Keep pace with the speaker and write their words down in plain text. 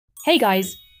Hey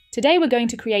guys! Today we're going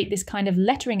to create this kind of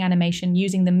lettering animation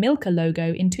using the Milka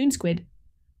logo in ToonSquid.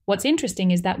 What's interesting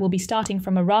is that we'll be starting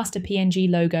from a raster PNG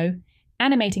logo,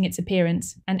 animating its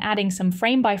appearance, and adding some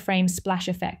frame-by-frame splash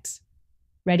effects.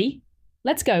 Ready?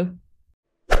 Let's go!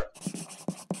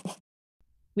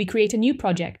 We create a new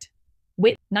project.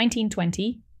 Width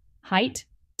 1920, height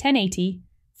 1080,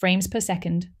 frames per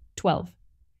second 12.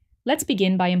 Let's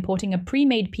begin by importing a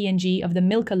pre-made PNG of the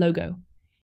Milka logo.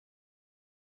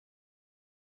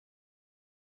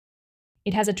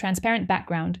 It has a transparent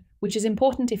background, which is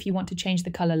important if you want to change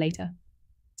the color later.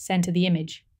 Center the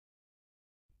image.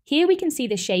 Here we can see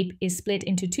the shape is split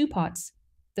into two parts.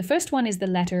 The first one is the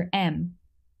letter M.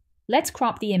 Let's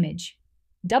crop the image.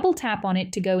 Double tap on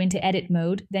it to go into edit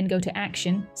mode, then go to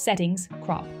Action, Settings,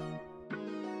 Crop.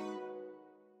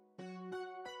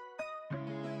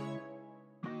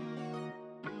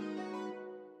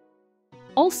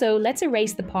 Also, let's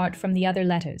erase the part from the other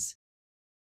letters.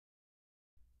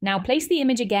 Now place the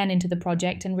image again into the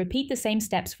project and repeat the same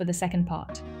steps for the second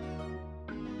part.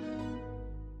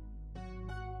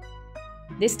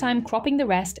 This time cropping the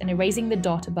rest and erasing the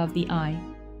dot above the I.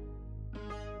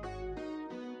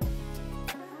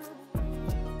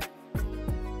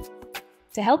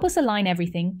 To help us align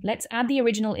everything, let's add the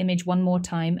original image one more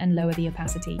time and lower the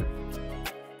opacity.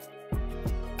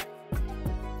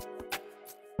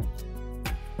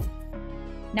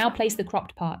 Now place the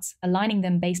cropped parts, aligning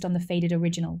them based on the faded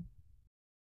original.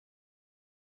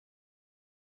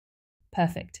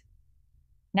 Perfect.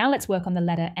 Now let's work on the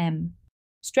letter M.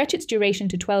 Stretch its duration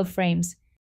to 12 frames.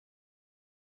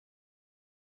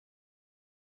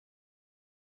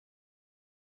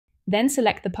 Then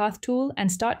select the Path tool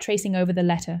and start tracing over the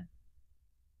letter.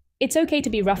 It's okay to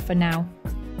be rough for now.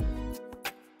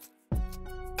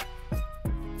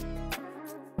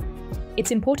 It's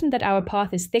important that our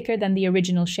path is thicker than the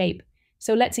original shape,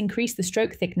 so let's increase the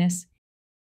stroke thickness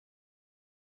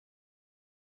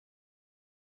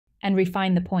and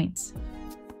refine the points.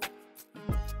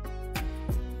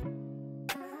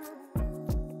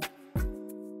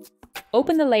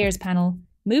 Open the Layers panel,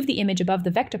 move the image above the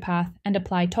vector path and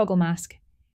apply Toggle Mask.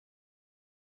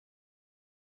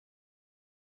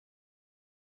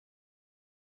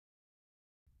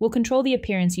 We'll control the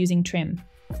appearance using Trim.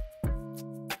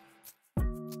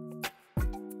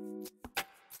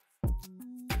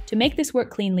 To make this work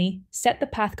cleanly, set the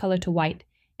path color to white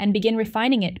and begin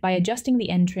refining it by adjusting the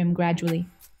end trim gradually.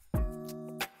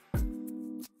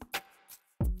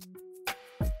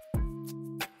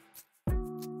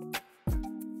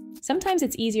 Sometimes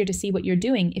it's easier to see what you're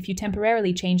doing if you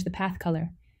temporarily change the path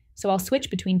color, so I'll switch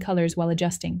between colors while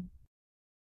adjusting.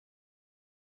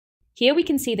 Here we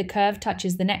can see the curve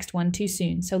touches the next one too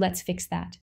soon, so let's fix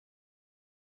that.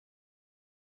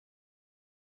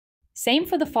 Same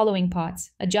for the following parts,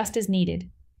 adjust as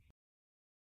needed.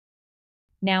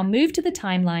 Now move to the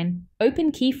timeline,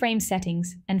 open Keyframe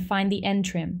Settings and find the end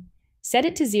trim. Set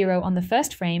it to 0 on the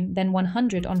first frame, then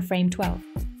 100 on frame 12.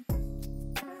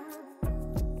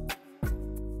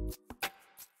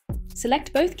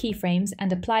 Select both keyframes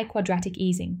and apply quadratic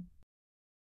easing.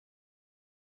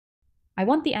 I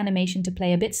want the animation to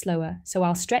play a bit slower, so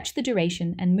I'll stretch the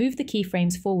duration and move the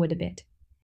keyframes forward a bit.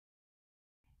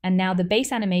 And now the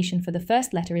base animation for the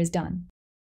first letter is done.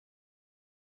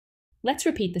 Let's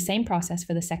repeat the same process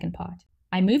for the second part.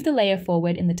 I move the layer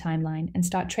forward in the timeline and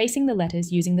start tracing the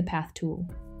letters using the Path tool.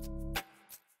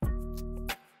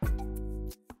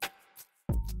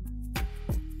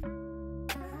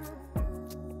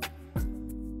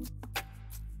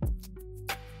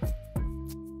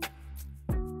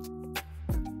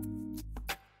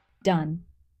 Done.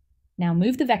 Now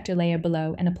move the vector layer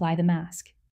below and apply the mask.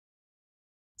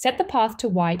 Set the path to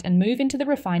white and move into the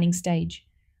refining stage.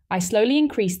 I slowly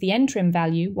increase the end trim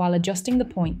value while adjusting the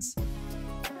points.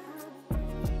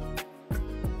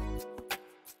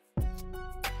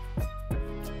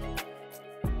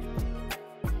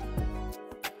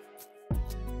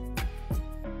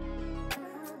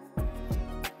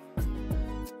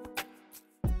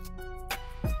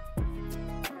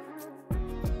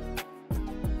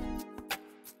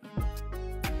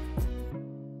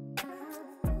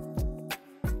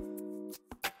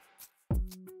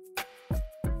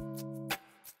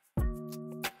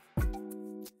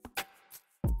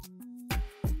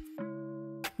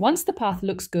 Once the path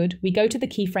looks good, we go to the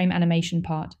keyframe animation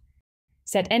part.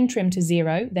 Set end trim to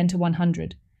 0, then to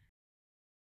 100.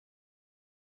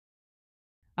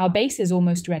 Our base is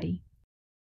almost ready.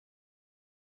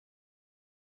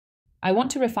 I want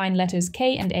to refine letters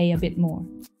K and A a bit more.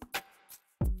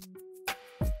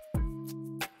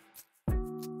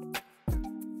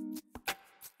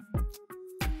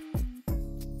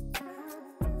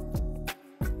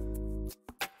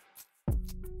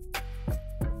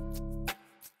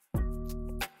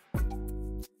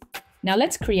 Now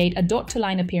let's create a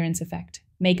dot-to-line appearance effect.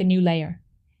 Make a new layer.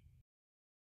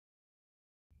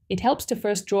 It helps to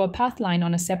first draw a path line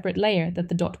on a separate layer that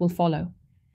the dot will follow.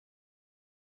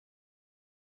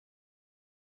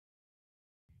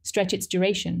 Stretch its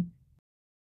duration.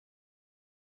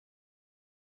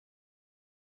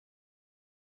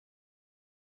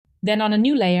 Then on a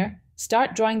new layer,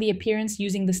 start drawing the appearance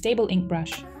using the stable ink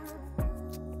brush.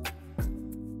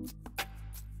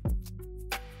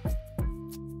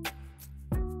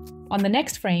 On the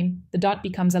next frame, the dot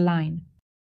becomes a line.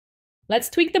 Let's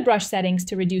tweak the brush settings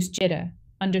to reduce jitter.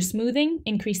 Under smoothing,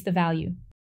 increase the value.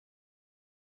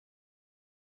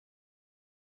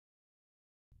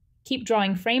 Keep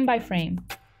drawing frame by frame.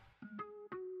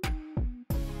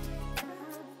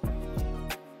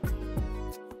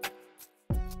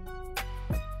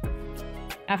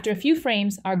 After a few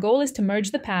frames, our goal is to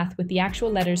merge the path with the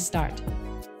actual letter's start.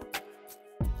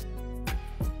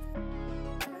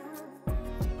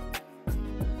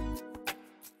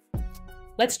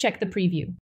 Let's check the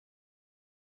preview.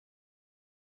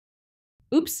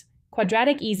 Oops,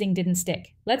 quadratic easing didn't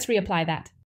stick. Let's reapply that.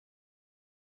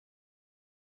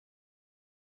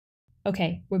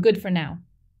 Okay, we're good for now.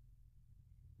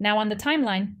 Now on the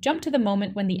timeline, jump to the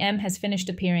moment when the M has finished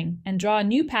appearing and draw a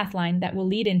new path line that will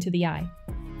lead into the eye.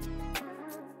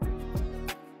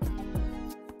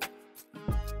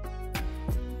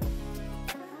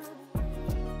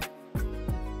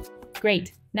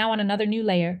 Great, now on another new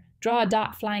layer, draw a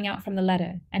dot flying out from the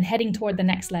letter and heading toward the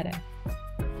next letter.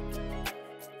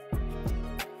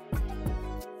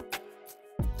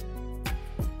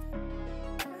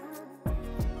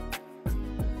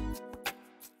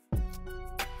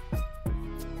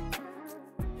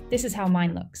 This is how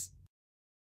mine looks.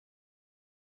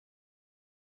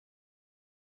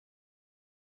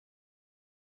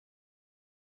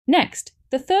 Next,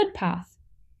 the third path.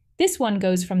 This one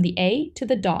goes from the A to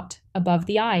the dot above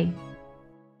the I.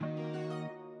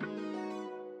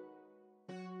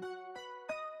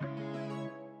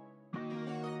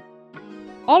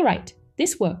 All right,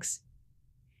 this works.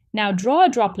 Now draw a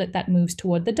droplet that moves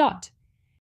toward the dot.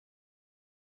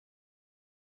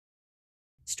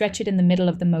 Stretch it in the middle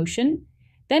of the motion,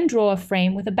 then draw a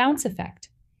frame with a bounce effect,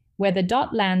 where the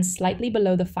dot lands slightly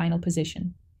below the final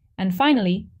position. And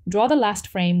finally, draw the last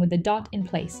frame with the dot in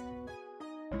place.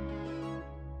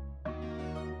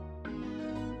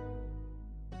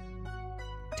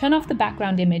 Turn off the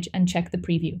background image and check the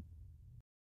preview.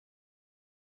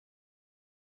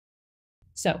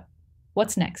 So,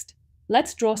 what's next?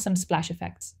 Let's draw some splash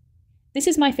effects. This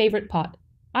is my favorite part.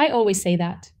 I always say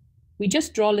that. We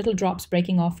just draw little drops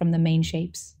breaking off from the main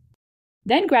shapes.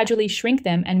 Then gradually shrink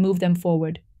them and move them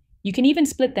forward. You can even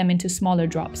split them into smaller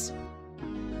drops.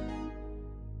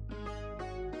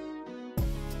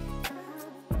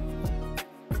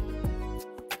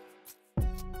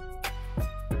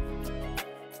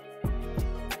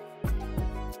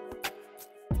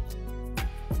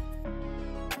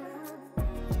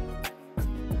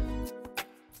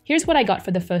 Here's what I got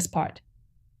for the first part.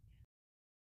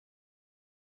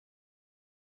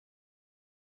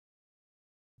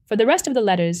 For the rest of the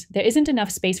letters, there isn't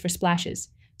enough space for splashes,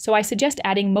 so I suggest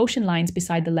adding motion lines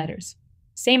beside the letters.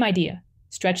 Same idea.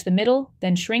 Stretch the middle,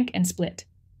 then shrink and split.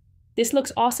 This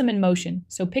looks awesome in motion,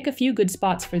 so pick a few good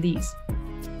spots for these.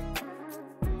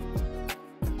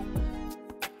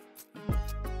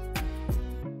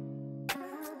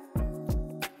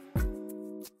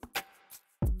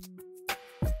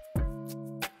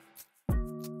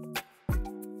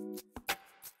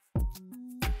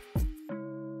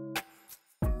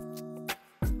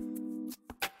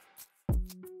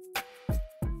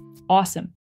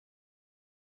 Awesome.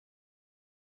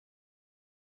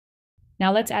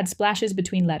 Now let's add splashes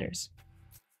between letters.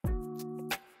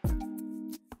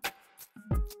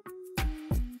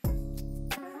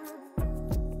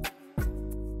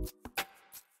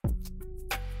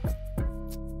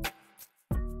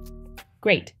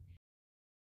 Great.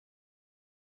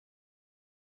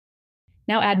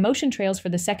 Now add motion trails for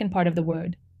the second part of the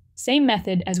word. Same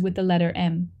method as with the letter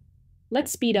M.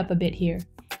 Let's speed up a bit here.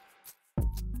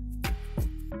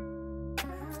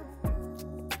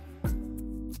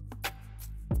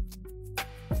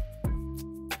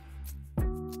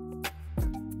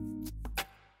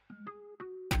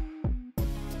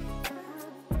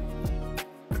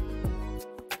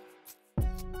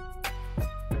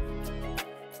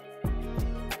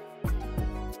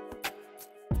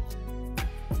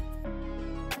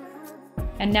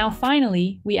 And now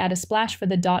finally, we add a splash for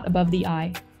the dot above the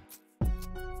I.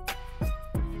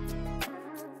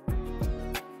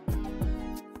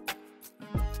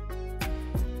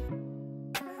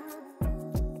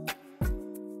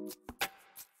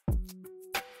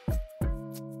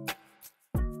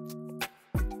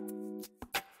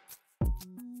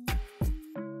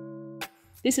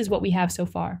 This is what we have so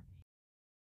far.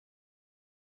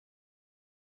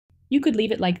 You could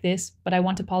leave it like this, but I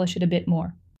want to polish it a bit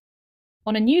more.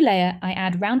 On a new layer, I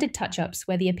add rounded touch-ups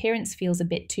where the appearance feels a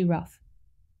bit too rough.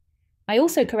 I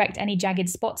also correct any jagged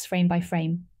spots frame by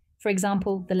frame, for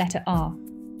example, the letter R.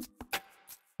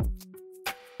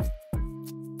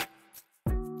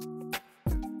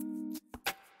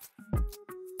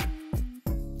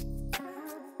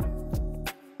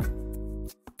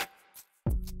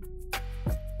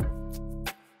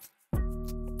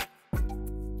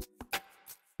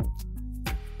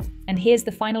 And here's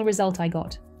the final result I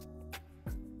got.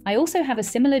 I also have a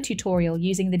similar tutorial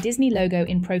using the Disney logo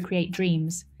in Procreate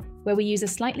Dreams, where we use a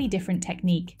slightly different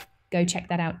technique. Go check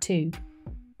that out too.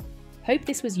 Hope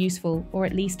this was useful or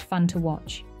at least fun to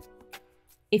watch.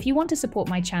 If you want to support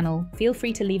my channel, feel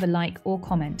free to leave a like or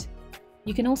comment.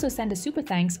 You can also send a super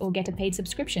thanks or get a paid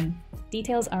subscription.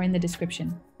 Details are in the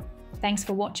description. Thanks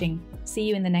for watching. See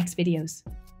you in the next videos.